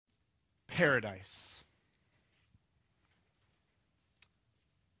paradise.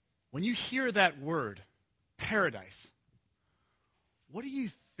 When you hear that word, paradise, what do you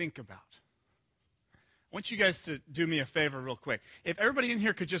think about? I want you guys to do me a favor real quick. If everybody in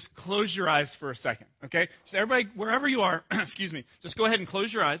here could just close your eyes for a second, okay? So everybody, wherever you are, excuse me, just go ahead and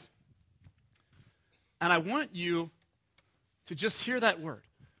close your eyes. And I want you to just hear that word,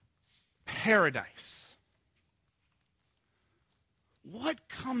 paradise. What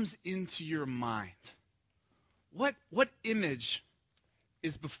comes into your mind? What image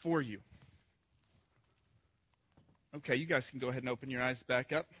is before you? Okay, you guys can go ahead and open your eyes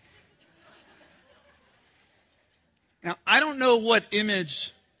back up. Now, I don't know what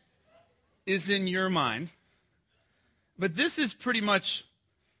image is in your mind, but this is pretty much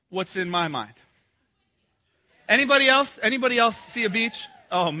what's in my mind. Anybody else? Anybody else see a beach?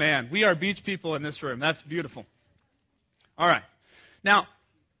 Oh, man, we are beach people in this room. That's beautiful. All right. Now,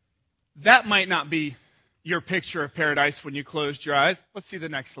 that might not be your picture of paradise when you closed your eyes. Let's see the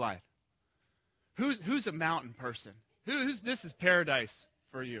next slide. Who's a mountain person? This is paradise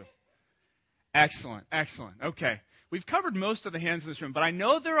for you. Excellent, excellent. Okay. We've covered most of the hands in this room, but I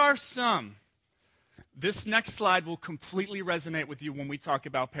know there are some. This next slide will completely resonate with you when we talk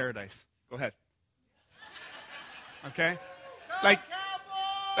about paradise. Go ahead. Okay? Like,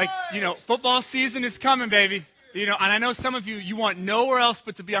 football season is coming, baby. And I know some of you want nowhere else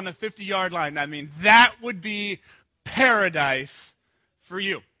but to be on the 50-yard line. I mean, that would be paradise for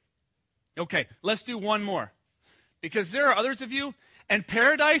you. Okay, let's do one more. Because there are others of you, and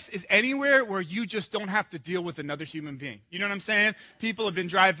paradise is anywhere where you just don't have to deal with another human being. You know what I'm saying? People have been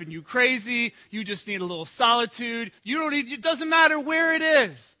driving you crazy. You just need a little solitude. It doesn't matter where it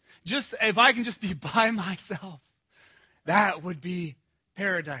is. Just if I can just be by myself, that would be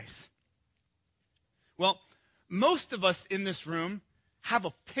paradise. Well, most of us in this room have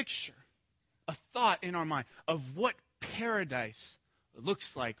a picture, a thought in our mind of what paradise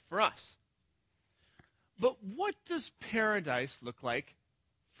looks like for us. But what does paradise look like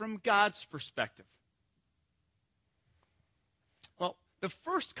from God's perspective? Well, the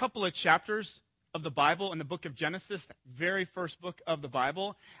first couple of chapters of the Bible in the book of Genesis, the very first book of the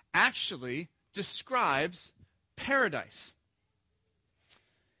Bible, actually describes paradise.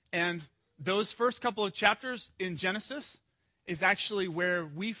 And those first couple of chapters in Genesis is actually where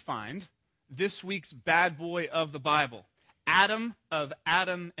we find this week's bad boy of the Bible, Adam of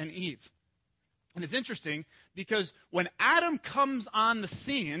Adam and Eve. And it's interesting because when Adam comes on the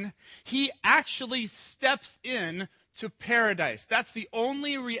scene, he actually steps in to paradise. That's the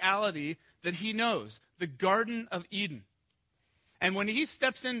only reality that he knows, the Garden of Eden. And when he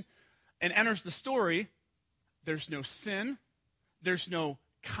steps in and enters the story, there's no sin, there's no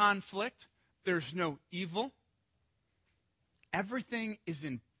conflict, there's no evil. Everything is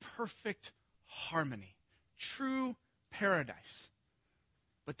in perfect harmony, true paradise.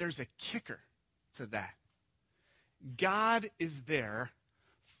 But there's a kicker to that. God is there,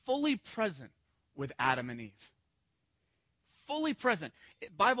 fully present with Adam and Eve. Fully present. The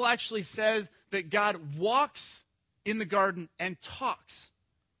Bible actually says that God walks in the garden and talks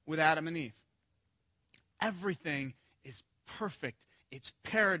with Adam and Eve. Everything is perfect. It's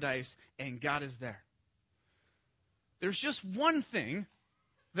paradise, and God is there. There's just one thing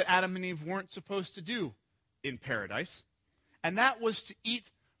that Adam and Eve weren't supposed to do in paradise, and that was to eat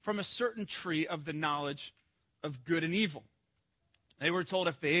from a certain tree of the knowledge of good and evil. They were told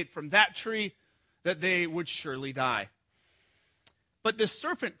if they ate from that tree that they would surely die. But this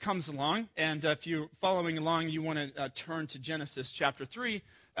serpent comes along, and if you're following along, you want to turn to Genesis chapter 3.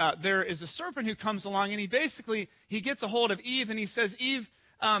 There is a serpent who comes along, and he gets a hold of Eve, and he says, Eve,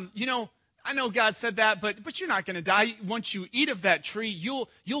 I know God said that, but you're not going to die. Once you eat of that tree,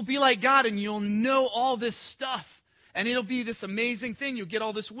 you'll be like God, and you'll know all this stuff. And it'll be this amazing thing. You'll get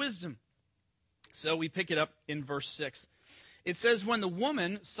all this wisdom. So we pick it up in verse 6. It says, when the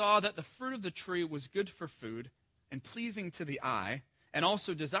woman saw that the fruit of the tree was good for food and pleasing to the eye and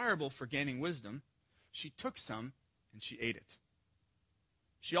also desirable for gaining wisdom, she took some and she ate it.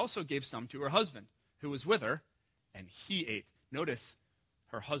 She also gave some to her husband who was with her, and he ate. Notice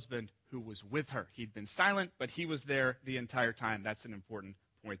her husband who was with her. He'd been silent, but he was there the entire time. That's an important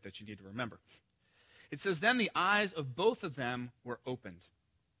point that you need to remember. It says, then the eyes of both of them were opened,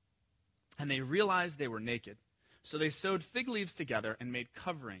 and they realized they were naked. So they sewed fig leaves together and made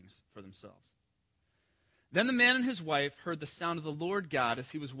coverings for themselves. Then the man and his wife heard the sound of the Lord God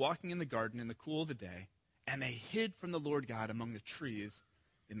as he was walking in the garden in the cool of the day, and they hid from the Lord God among the trees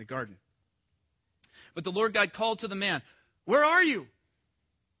in the garden. But the Lord God called to the man, where are you?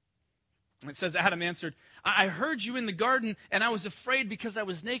 It says, Adam answered, I heard you in the garden, and I was afraid because I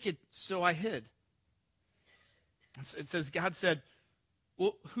was naked, so I hid. It says, God said,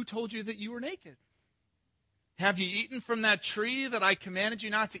 well, who told you that you were naked? Have you eaten from that tree that I commanded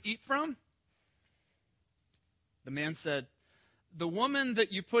you not to eat from? The man said, the woman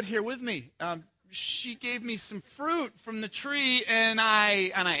that you put here with me, she gave me some fruit from the tree, and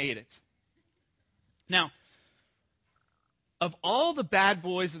I ate it. Now, of all the bad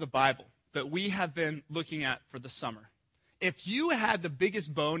boys of the Bible that we have been looking at for the summer, if you had the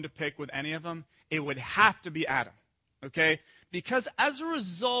biggest bone to pick with any of them, it would have to be Adam, okay? Because as a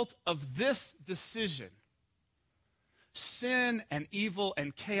result of this decision, sin and evil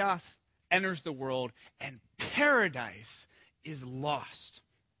and chaos enters the world, and paradise is lost.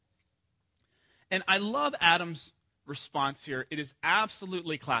 And I love Adam's response here. It is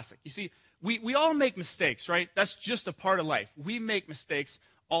absolutely classic. You see, we all make mistakes, right? That's just a part of life. We make mistakes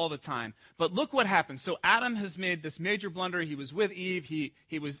all the time. But look what happens. So Adam has made this major blunder. He was with Eve.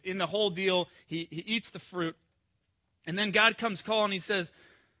 He was in the whole deal. He eats the fruit. And then God comes calling. He says,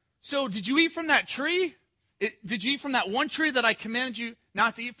 so did you eat from that tree? Did you eat from that one tree that I commanded you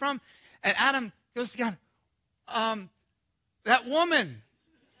not to eat from? And Adam goes to God, that woman,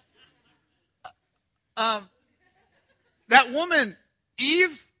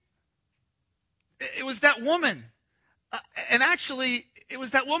 Eve, it was that woman. And actually, it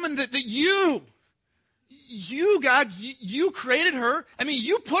was that woman that you, God, you created her. I mean,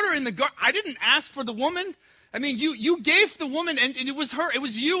 you put her in the garden. I didn't ask for the woman. I mean, you gave the woman, and it was her. It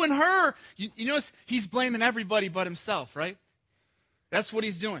was you and her. You notice he's blaming everybody but himself, right? That's what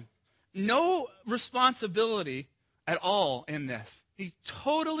he's doing. No responsibility at all in this. He's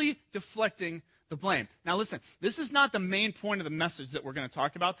totally deflecting the blame. Now listen, this is not the main point of the message that we're going to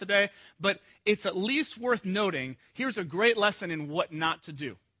talk about today, but it's at least worth noting. Here's a great lesson in what not to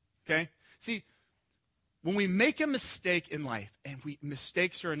do, okay? See, when we make a mistake in life, and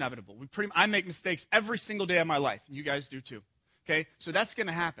mistakes are inevitable. I make mistakes every single day of my life, and you guys do too, okay? So that's going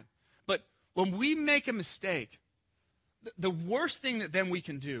to happen. But when we make a mistake, the worst thing that then we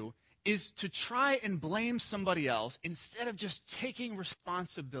can do is to try and blame somebody else instead of just taking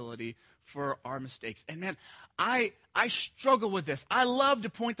responsibility for our mistakes. And man, I struggle with this. I love to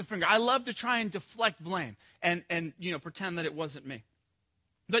point the finger. I love to try and deflect blame and pretend that it wasn't me.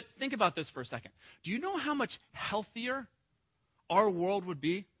 But think about this for a second. Do you know how much healthier our world would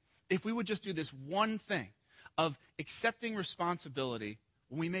be if we would just do this one thing of accepting responsibility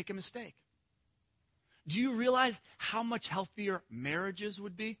when we make a mistake? Do you realize how much healthier marriages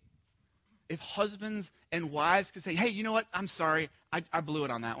would be? If husbands and wives could say, hey, you know what? I'm sorry. I blew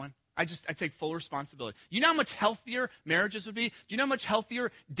it on that one. I take full responsibility. You know how much healthier marriages would be? Do you know how much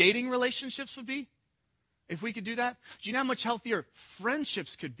healthier dating relationships would be if we could do that? Do you know how much healthier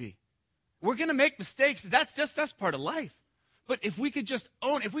friendships could be? We're going to make mistakes. That's part of life. But if we could just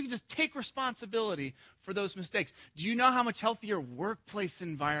take responsibility for those mistakes, do you know how much healthier workplace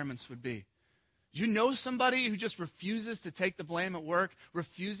environments would be? Do you know somebody who just refuses to take the blame at work,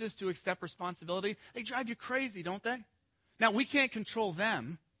 refuses to accept responsibility? They drive you crazy, don't they? Now, we can't control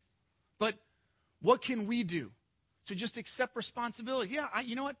them, but what can we do to just accept responsibility? Yeah,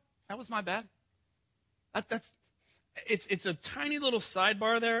 you know what? That was my bad. It's a tiny little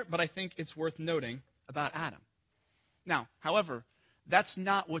sidebar there, but I think it's worth noting about Adam. Now, however, that's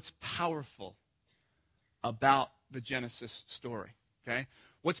not what's powerful about the Genesis story, okay?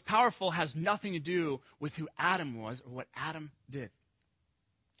 What's powerful has nothing to do with who Adam was or what Adam did.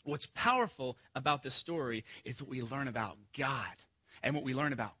 What's powerful about this story is what we learn about God and what we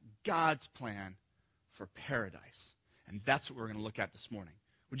learn about God's plan for paradise. And that's what we're going to look at this morning.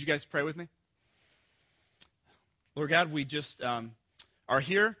 Would you guys pray with me? Lord God, we just are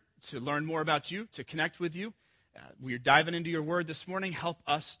here to learn more about you, to connect with you. We're diving into your word this morning. Help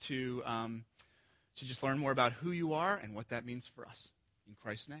us to just learn more about who you are and what that means for us. In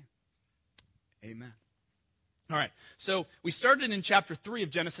Christ's name, amen. All right, so we started in chapter 3 of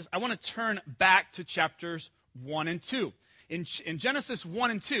Genesis. I want to turn back to chapters 1 and 2. In Genesis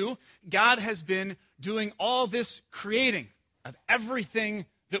 1 and 2, God has been doing all this creating of everything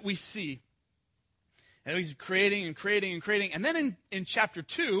that we see. And he's creating and creating and creating. And then in chapter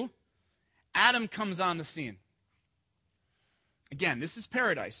 2, Adam comes on the scene. Again, this is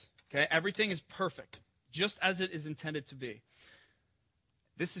paradise. Okay, everything is perfect, just as it is intended to be.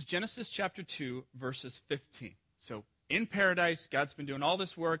 This is Genesis chapter 2, verses 15. So in paradise, God's been doing all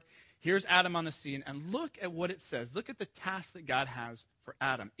this work. Here's Adam on the scene, and look at what it says. Look at the task that God has for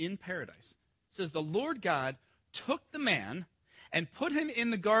Adam in paradise. It says, the Lord God took the man and put him in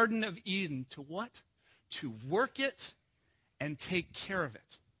the Garden of Eden to what? To work it and take care of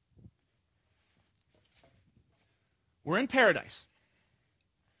it. We're in paradise.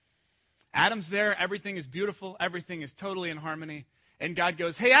 Adam's there. Everything is beautiful. Everything is totally in harmony. And God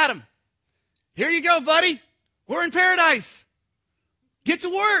goes, hey, Adam, here you go, buddy. We're in paradise. Get to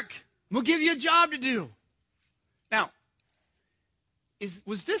work. We'll give you a job to do. Now,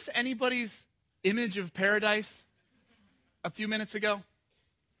 was this anybody's image of paradise a few minutes ago?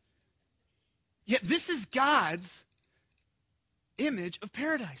 Yet this is God's image of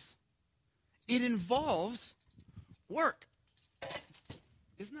paradise. It involves work.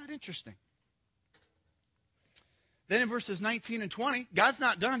 Isn't that interesting? Then in verses 19 and 20, God's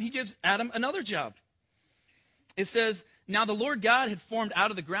not done. He gives Adam another job. It says, now the Lord God had formed out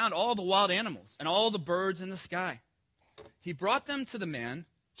of the ground all the wild animals and all the birds in the sky. He brought them to the man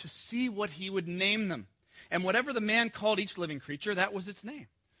to see what he would name them. And whatever the man called each living creature, that was its name.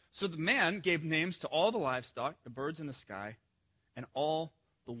 So the man gave names to all the livestock, the birds in the sky, and all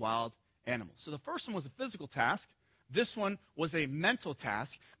the wild animals. So the first one was a physical task. This one was a mental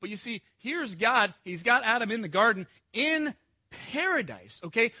task. But you see, here's God. He's got Adam in the garden in paradise,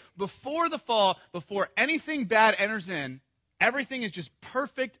 okay? Before the fall, before anything bad enters in, everything is just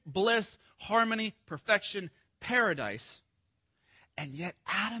perfect bliss, harmony, perfection, paradise. And yet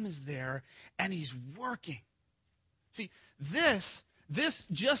Adam is there and he's working. See, this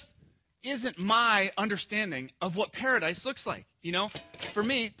just isn't my understanding of what paradise looks like. You know, for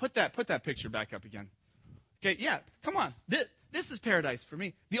me, put that picture back up again. Okay, yeah, come on. This is paradise for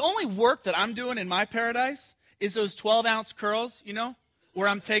me. The only work that I'm doing in my paradise is those 12-ounce curls, you know, where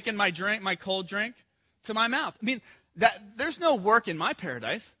I'm taking my drink, my cold drink, to my mouth. I mean, there's no work in my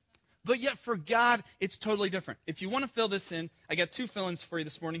paradise, but yet for God, it's totally different. If you want to fill this in, I got 2 fill-ins for you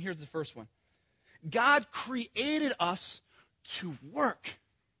this morning. Here's the first one. God created us to work.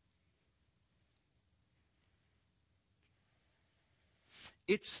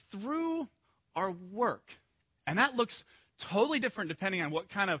 It's through our work. And that looks totally different depending on what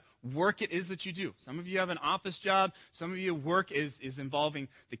kind of work it is that you do. Some of you have an office job. Some of you work is involving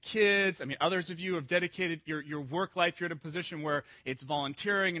the kids. I mean, others of you have dedicated your work life. You're at a position where it's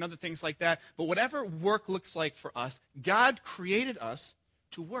volunteering and other things like that. But whatever work looks like for us, God created us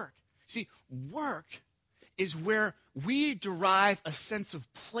to work. See, work is where we derive a sense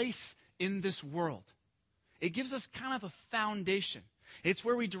of place in this world. It gives us kind of a foundation. It's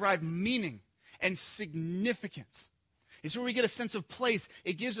where we derive meaning and significance. It's where we get a sense of place.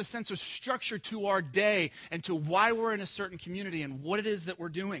 It gives a sense of structure to our day and to why we're in a certain community and what it is that we're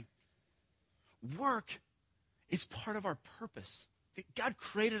doing. Work is part of our purpose. God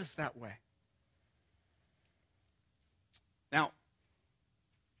created us that way. Now,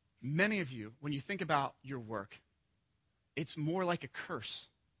 many of you, when you think about your work, it's more like a curse.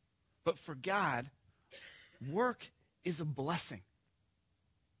 But for God, work is a blessing.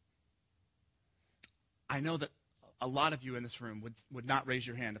 I know that a lot of you in this room would not raise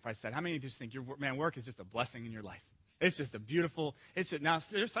your hand if I said, how many of you think work is just a blessing in your life? It's just a beautiful, now,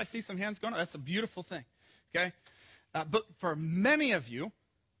 seriously, I see some hands going up. That's a beautiful thing, okay? But for many of you,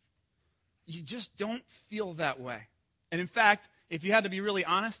 you just don't feel that way. And in fact, if you had to be really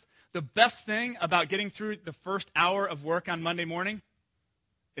honest, the best thing about getting through the first hour of work on Monday morning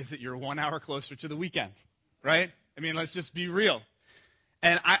is that you're 1 hour closer to the weekend, right? I mean, let's just be real.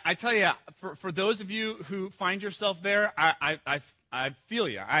 And I tell you, for those of you who find yourself there, I feel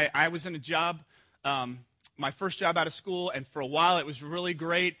you. I was in a job, my first job out of school, and for a while it was really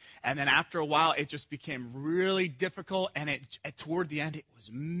great. And then after a while, it just became really difficult, and toward the end, it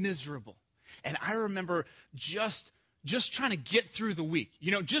was miserable. And I remember just trying to get through the week,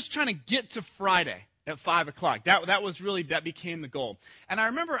 you know, just trying to get to Friday at 5 o'clock. That became the goal. And I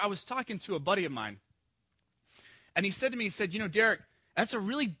remember I was talking to a buddy of mine, and he said to me, you know, Derek, that's a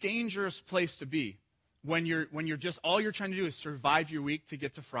really dangerous place to be when you're just, all you're trying to do is survive your week to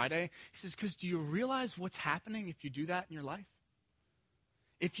get to Friday. He says, because do you realize what's happening if you do that in your life?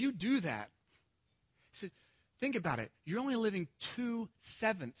 If you do that, he said, think about it. You're only living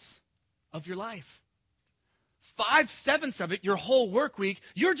 2/7 of your life. 5/7 of it, your whole work week,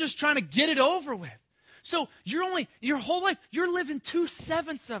 you're just trying to get it over with. So your whole life, you're living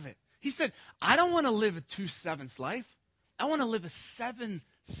 2/7 of it. He said, I don't want to live a 2/7 life. I want to live a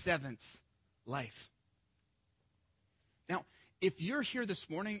 7/7 life. Now, if you're here this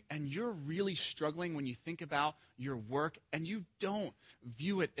morning and you're really struggling when you think about your work and you don't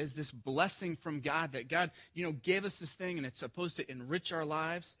view it as this blessing from God, that God, you know, gave us this thing and it's supposed to enrich our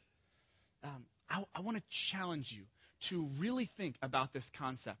lives, I want to challenge you to really think about this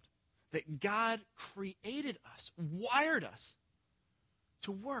concept that God created us, wired us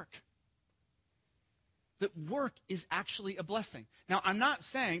to work. that work is actually a blessing. Now, I'm not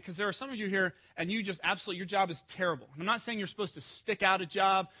saying, because there are some of you here, and you just absolutely, your job is terrible. I'm not saying you're supposed to stick out a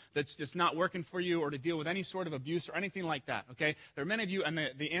job that's just not working for you or to deal with any sort of abuse or anything like that, okay? There are many of you, and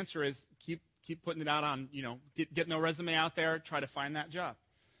the answer is keep putting it out on, get no resume out there, try to find that job.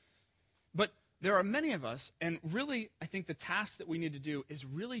 But there are many of us, and really, I think the task that we need to do is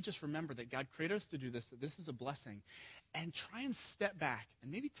really just remember that God created us to do this, that this is a blessing, and try and step back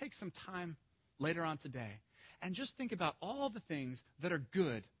and maybe take some time later on today and just think about all the things that are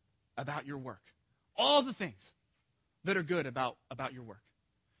good about your work. All the things that are good about your work.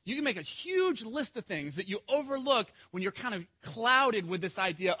 You can make a huge list of things that you overlook when you're kind of clouded with this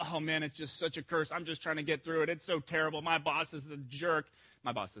idea, oh man, it's just such a curse. I'm just trying to get through it. It's so terrible. My boss is a jerk.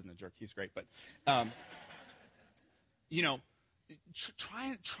 My boss isn't a jerk. He's great. But,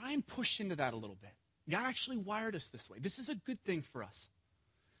 try and push into that a little bit. God actually wired us this way. This is a good thing for us.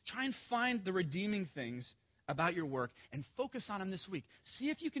 Try and find the redeeming things about your work and focus on them this week. See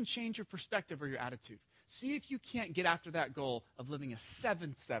if you can change your perspective or your attitude. See if you can't get after that goal of living a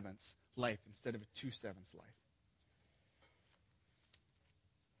 7/7 life instead of a 2/7 life.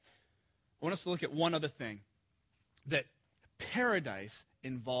 I want us to look at one other thing that paradise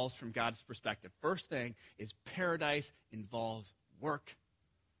involves from God's perspective. First thing is paradise involves work.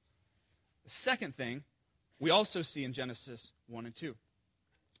 The second thing we also see in Genesis 1 and 2.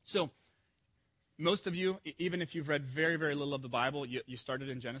 So, most of you, even if you've read very, very little of the Bible, you started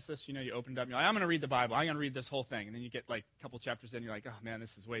in Genesis, you opened up, and you're like, I'm going to read the Bible, I'm going to read this whole thing. And then you get like a couple chapters in, you're like, oh man,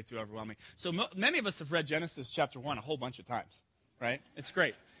 this is way too overwhelming. So many of us have read Genesis chapter 1 a whole bunch of times, right? It's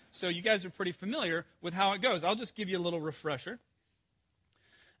great. So you guys are pretty familiar with how it goes. I'll just give you a little refresher.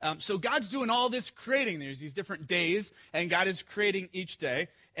 So God's doing all this creating. There's these different days, and God is creating each day.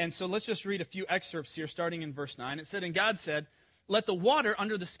 And so let's just read a few excerpts here, starting in verse 9. It said, and God said, let the water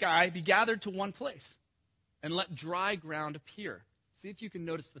under the sky be gathered to one place, and let dry ground appear. See if you can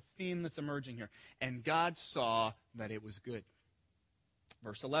notice the theme that's emerging here. And God saw that it was good.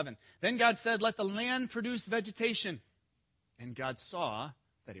 Verse 11, then God said, let the land produce vegetation. And God saw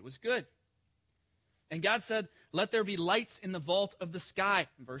that it was good. And God said, let there be lights in the vault of the sky.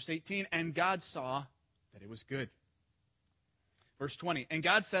 Verse 18, and God saw that it was good. Verse 20, and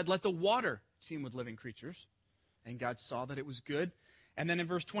God said, let the water teem with living creatures. And God saw that it was good. And then in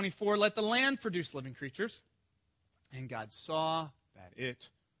verse 24, let the land produce living creatures. And God saw that it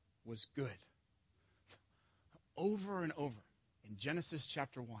was good. Over and over in Genesis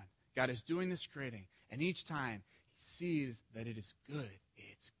chapter 1, God is doing this creating. And each time he sees that it is good.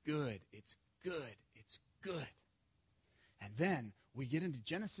 It's good. It's good. It's good. And then we get into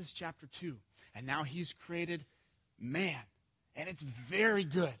Genesis chapter 2. And now he's created man. And it's very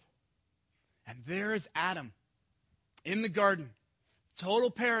good. And there is Adam in the garden. Total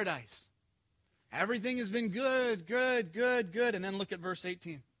paradise. Everything has been good, good, good, good. And then look at verse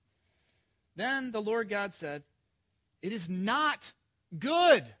 18. Then the Lord God said, it is not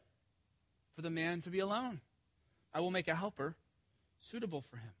good for the man to be alone. I will make a helper suitable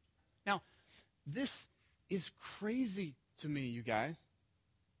for him. Now, this is crazy to me, you guys.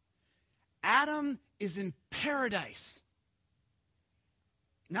 Adam is in paradise.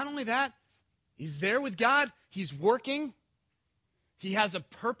 Not only that, he's there with God. He's working. He has a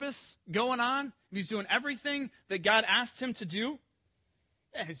purpose going on. He's doing everything that God asked him to do.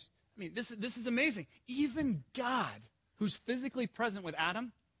 This is amazing. Even God, who's physically present with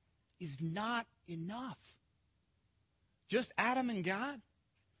Adam, is not enough. Just Adam and God,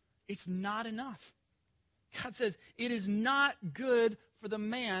 it's not enough. God says, it is not good for the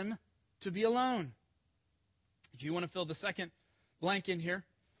man to be alone. If you want to fill the second blank in here,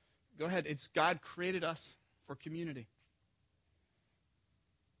 go ahead. It's God created us for community.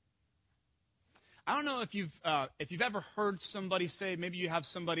 I don't know if you've ever heard somebody say, maybe you have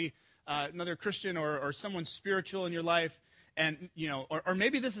somebody, another Christian or someone spiritual in your life, and or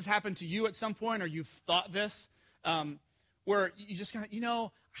maybe this has happened to you at some point, or you've thought this, where you just kind of,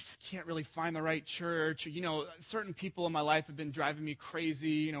 I just can't really find the right church. Or, certain people in my life have been driving me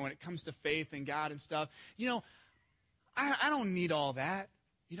crazy, when it comes to faith and God and stuff. I don't need all that.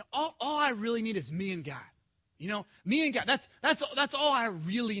 All I really need is me and God. Me and God. That's all I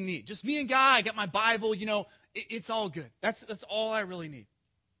really need. Just me and God. I got my Bible. It's all good. That's all I really need.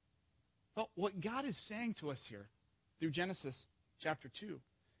 But what God is saying to us here through Genesis chapter 2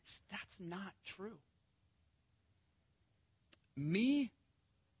 is that's not true. Me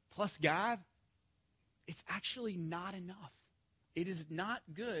plus God, it's actually not enough. It is not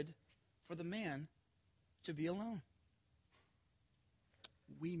good for the man to be alone.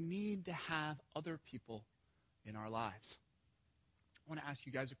 We need to have other people in our lives. I want to ask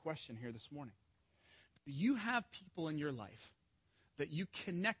you guys a question here this morning. You have people in your life that you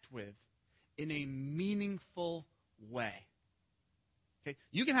connect with in a meaningful way. Okay?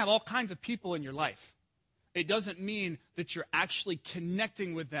 You can have all kinds of people in your life. It doesn't mean that you're actually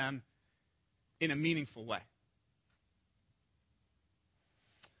connecting with them in a meaningful way.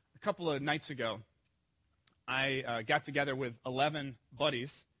 A couple of nights ago, I got together with 11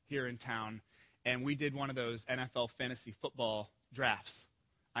 buddies here in town, and we did one of those NFL fantasy football drafts.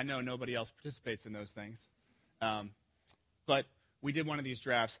 I know nobody else participates in those things, but we did one of these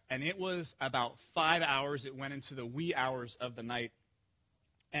drafts, and it was about 5 hours. It went into the wee hours of the night,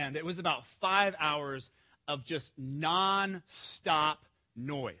 and it was about 5 hours of just non-stop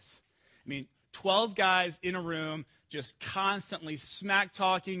noise. I mean, 12 guys in a room just constantly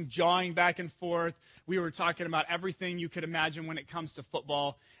smack-talking, jawing back and forth. We were talking about everything you could imagine when it comes to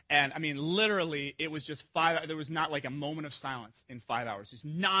football. And, I mean, literally, it was just there was not like a moment of silence in 5 hours. Just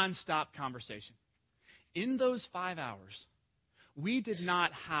nonstop conversation. In those 5 hours, we did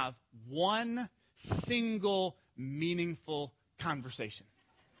not have one single meaningful conversation.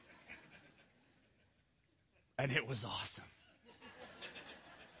 And it was awesome.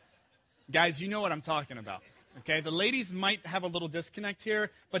 Guys, you know what I'm talking about. Okay, the ladies might have a little disconnect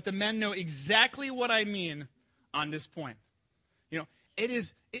here, but the men know exactly what I mean on this point. You know,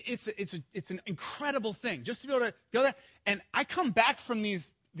 it's an incredible thing just to be able to go there. And I come back from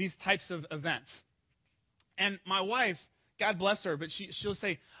these types of events, and my wife, God bless her, but she'll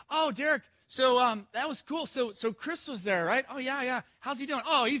say, "Oh, Derek, so that was cool. So Chris was there, right? Oh yeah. How's he doing?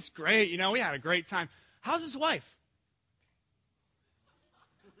 Oh, he's great. You know, we had a great time. How's his wife?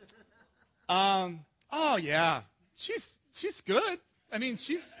 Oh yeah, she's good. I mean,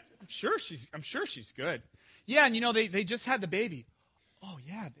 I'm sure she's good. Yeah, and you know they just had the baby. Oh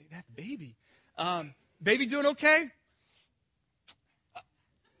yeah, they had the baby. Baby doing okay?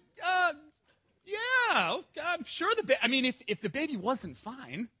 Yeah, I'm sure I mean, if the baby wasn't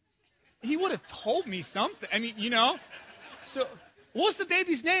fine, he would have told me something. I mean, you know. So, what's the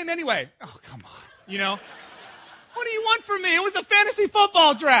baby's name anyway? Oh, come on. You know, what do you want from me? It was a fantasy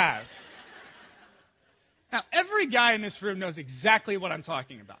football draft. Now, every guy in this room knows exactly what I'm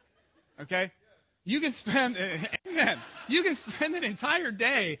talking about, okay? You can spend, amen, you can spend an entire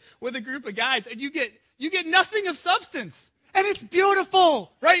day with a group of guys, and you get nothing of substance. And it's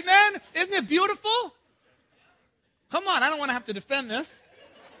beautiful, right, man? Isn't it beautiful? Come on, I don't want to have to defend this.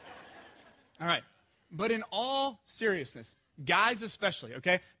 All right, but in all seriousness, guys especially,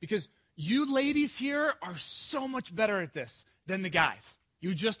 okay? Because you ladies here are so much better at this than the guys.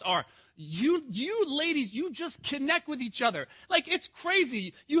 You just are. You ladies, you just connect with each other. Like, it's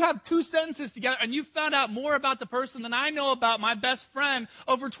crazy. You have 2 sentences together, and you found out more about the person than I know about my best friend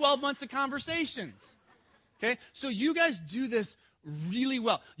over 12 months of conversations. Okay? So you guys do this really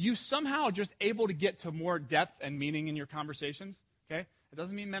well. You somehow are just able to get to more depth and meaning in your conversations. Okay? It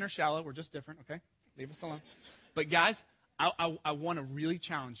doesn't mean men are shallow. We're just different. Okay? Leave us alone. But guys, I want to really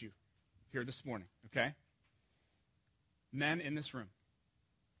challenge you here this morning. Okay? Men in this room.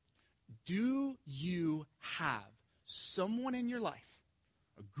 Do you have someone in your life,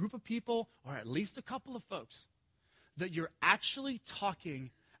 a group of people, or at least a couple of folks, that you're actually talking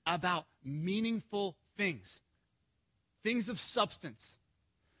about meaningful things, things of substance,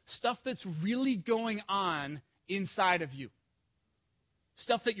 stuff that's really going on inside of you,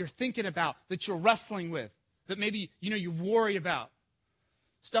 stuff that you're thinking about, that you're wrestling with, that maybe, you worry about,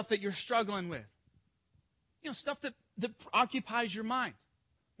 stuff that you're struggling with, stuff that occupies your mind.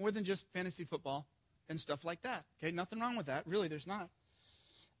 More than just fantasy football and stuff like that. Okay, nothing wrong with that. Really, there's not.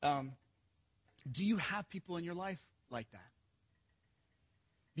 Do you have people in your life like that?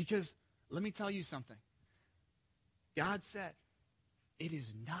 Because let me tell you something. God said, it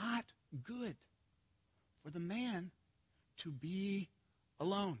is not good for the man to be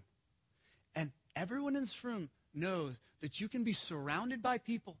alone. And everyone in this room knows that you can be surrounded by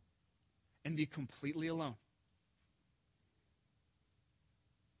people and be completely alone.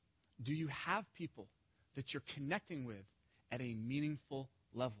 Do you have people that you're connecting with at a meaningful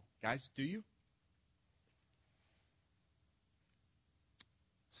level? Guys, do you?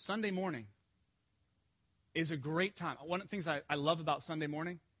 Sunday morning is a great time. One of the things I love about Sunday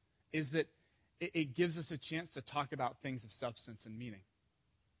morning is that it gives us a chance to talk about things of substance and meaning.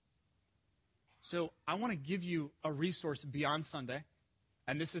 So I want to give you a resource beyond Sunday.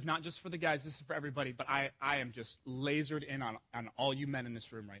 And this is not just for the guys, this is for everybody, but I am just lasered in on all you men in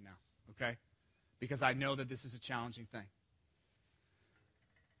this room right now. Okay? Because I know that this is a challenging thing.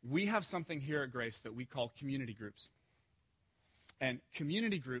 We have something here at Grace that we call community groups. And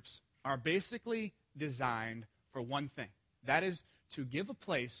community groups are basically designed for one thing. That is to give a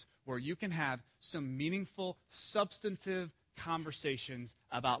place where you can have some meaningful, substantive conversations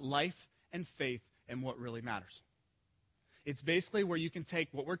about life and faith and what really matters. It's basically where you can take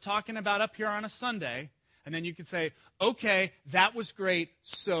what we're talking about up here on a Sunday, and then you can say, okay, that was great,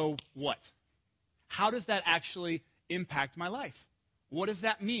 so what? How does that actually impact my life? What does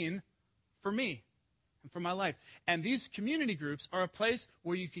that mean for me and for my life? And these community groups are a place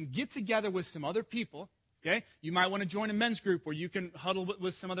where you can get together with some other people. Okay? You might want to join a men's group where you can huddle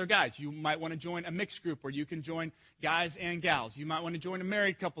with some other guys. You might want to join a mixed group where you can join guys and gals. You might want to join a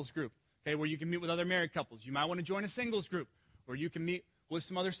married couples group, okay, where you can meet with other married couples. You might want to join a singles group where you can meet with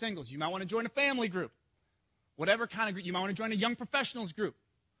some other singles. You might want to join a family group. Whatever kind of group. You might want to join a young professionals group.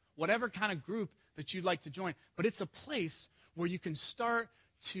 Whatever kind of group that you'd like to join. But it's a place where you can start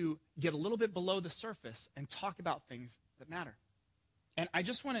to get a little bit below the surface and talk about things that matter. And I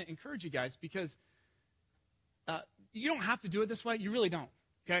just want to encourage you guys because you don't have to do it this way. You really don't.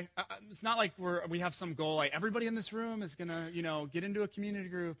 Okay? It's not like we have some goal, like everybody in this room is going to, get into a community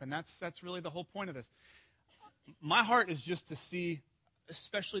group, and that's really the whole point of this. My heart is just to see,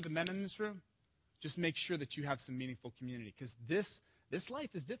 especially the men in this room, just make sure that you have some meaningful community, because this life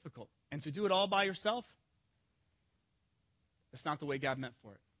is difficult. And to do it all by yourself, that's not the way God meant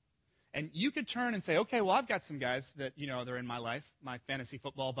for it. And you could turn and say, okay, well, I've got some guys that, they're in my life, my fantasy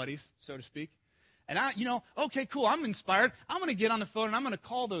football buddies, so to speak. And okay, cool, I'm inspired. I'm going to get on the phone and I'm going to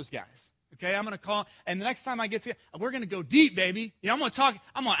call those guys. Okay, I'm going to call, and the next time I get to, we're going to go deep, baby. I'm going to talk,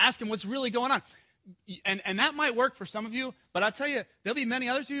 I'm going to ask them what's really going on. And that might work for some of you, but I'll tell you, there'll be many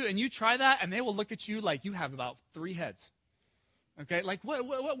others of you, and you try that, and they will look at you like you have about 3 heads. Okay, like, what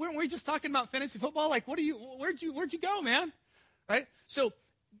weren't we just talking about fantasy football? Like, where'd you go, man? Right? So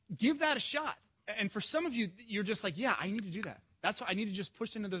give that a shot. And for some of you, you're just like, yeah, I need to do that. That's why I need to just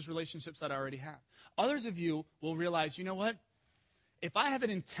push into those relationships that I already have. Others of you will realize, you know what? If I have an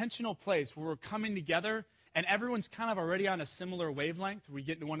intentional place where we're coming together and everyone's kind of already on a similar wavelength, we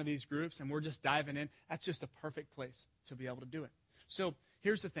get into one of these groups and we're just diving in, that's just a perfect place to be able to do it. So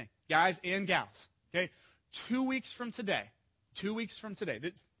here's the thing, guys and gals, okay? 2 weeks from today,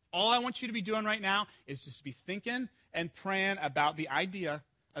 all I want you to be doing right now is just be thinking and praying about the idea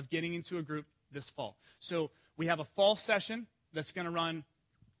of getting into a group this fall. So we have a fall session that's going to run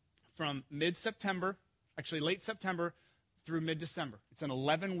from mid-September, actually late September, through mid-December. It's an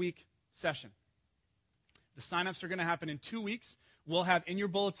 11-week session. The sign-ups are going to happen in 2 weeks. We'll have in your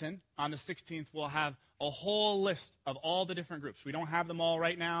bulletin on the 16th, we'll have a whole list of all the different groups. We don't have them all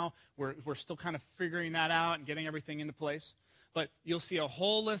right now. We're still kind of figuring that out and getting everything into place. But you'll see a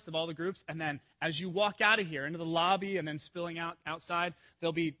whole list of all the groups, and then as you walk out of here into the lobby and then spilling out outside,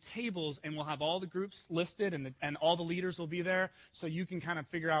 there'll be tables, and we'll have all the groups listed, and all the leaders will be there, so you can kind of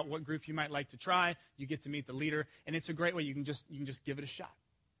figure out what group you might like to try. You get to meet the leader, and it's a great way. You can just give it a shot.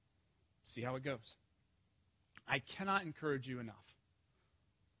 See how it goes. I cannot encourage you enough.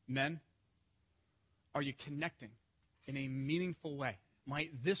 Men, are you connecting in a meaningful way?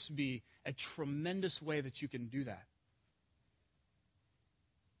 Might this be a tremendous way that you can do that?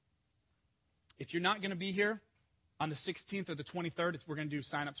 If you're not going to be here on the 16th or the 23rd, we're going to do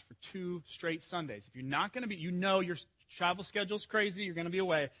sign-ups for 2 straight Sundays. If you're not going to be, your travel schedule's crazy, you're going to be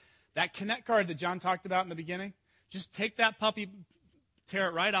away. That Connect card that John talked about in the beginning, just take that puppy, tear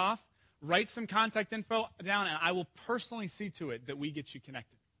it right off, write some contact info down, and I will personally see to it that we get you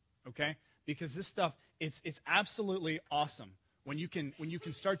connected, okay? Because this stuff, it's absolutely awesome when you can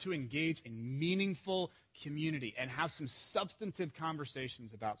start to engage in meaningful community and have some substantive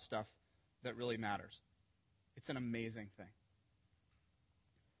conversations about stuff that really matters. It's an amazing thing.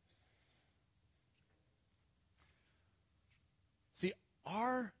 See,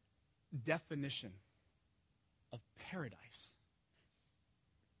 our definition of paradise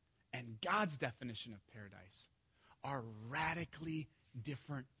and God's definition of paradise are radically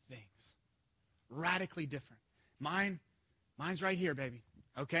different things. Radically different. Mine's right here, baby.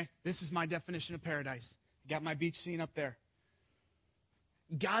 Okay? This is my definition of paradise. Got my beach scene up there.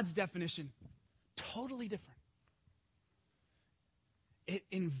 God's definition, totally different. It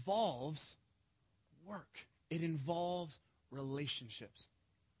involves work. It involves relationships.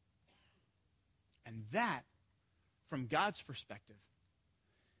 And that, from God's perspective,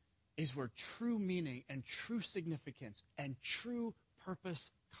 is where true meaning and true significance and true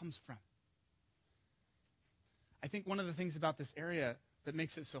purpose comes from. I think one of the things about this area that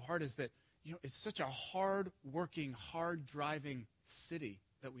makes it so hard is that, it's such a hard-working, hard-driving city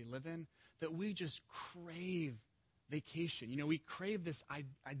that we live in that we just crave vacation. We crave this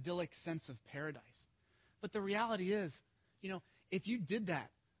idyllic sense of paradise. But the reality is, if you did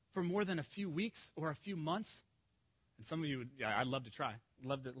that for more than a few weeks or a few months, And some of you, yeah, I'd love to try.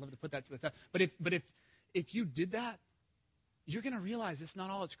 Love to put that to the test. But if you did that, you're going to realize it's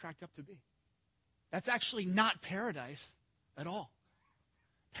not all it's cracked up to be. That's actually not paradise at all.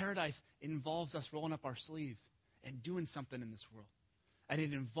 Paradise involves us rolling up our sleeves and doing something in this world. And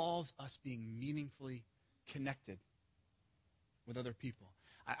it involves us being meaningfully connected with other people.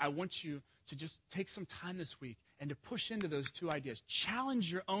 I want you to just take some time this week and to push into those two ideas.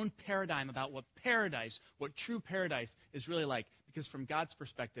 Challenge your own paradigm about what true paradise is really like. Because from God's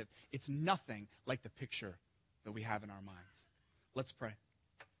perspective, it's nothing like the picture that we have in our minds. Let's pray.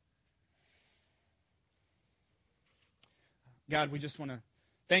 God, we just want to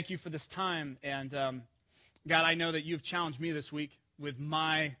thank you for this time. And God, I know that you've challenged me this week with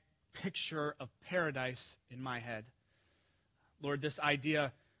my picture of paradise in my head. Lord, this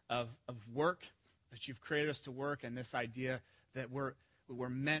idea of work, that you've created us to work, and this idea that we're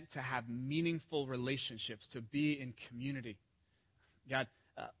meant to have meaningful relationships, to be in community. God,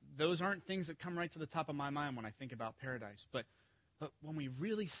 those aren't things that come right to the top of my mind when I think about paradise. But when we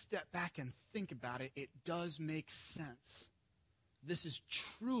really step back and think about it, it does make sense. This is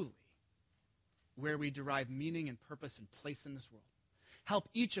truly where we derive meaning and purpose and place in this world. Help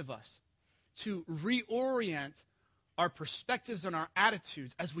each of us to reorient our perspectives and our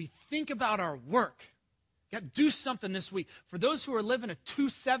attitudes as we think about our work. God, do something this week. For those who are living a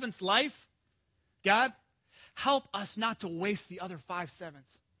 2/7 life, God, help us not to waste the other 5/7.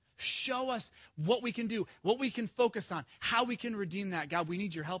 Show us what we can do, what we can focus on, how we can redeem that. God, we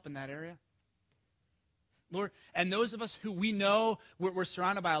need your help in that area. Lord, and those of us who we know we're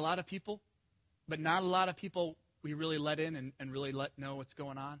surrounded by a lot of people, but not a lot of people we really let in and really let know what's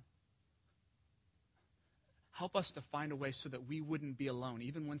going on. Help us to find a way so that we wouldn't be alone,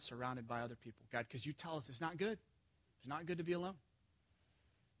 even when surrounded by other people, God, because you tell us it's not good. It's not good to be alone.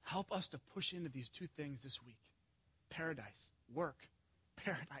 Help us to push into these two things this week. Paradise, work,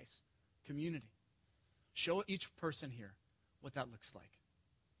 paradise, community. Show each person here what that looks like.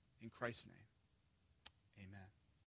 In Christ's name.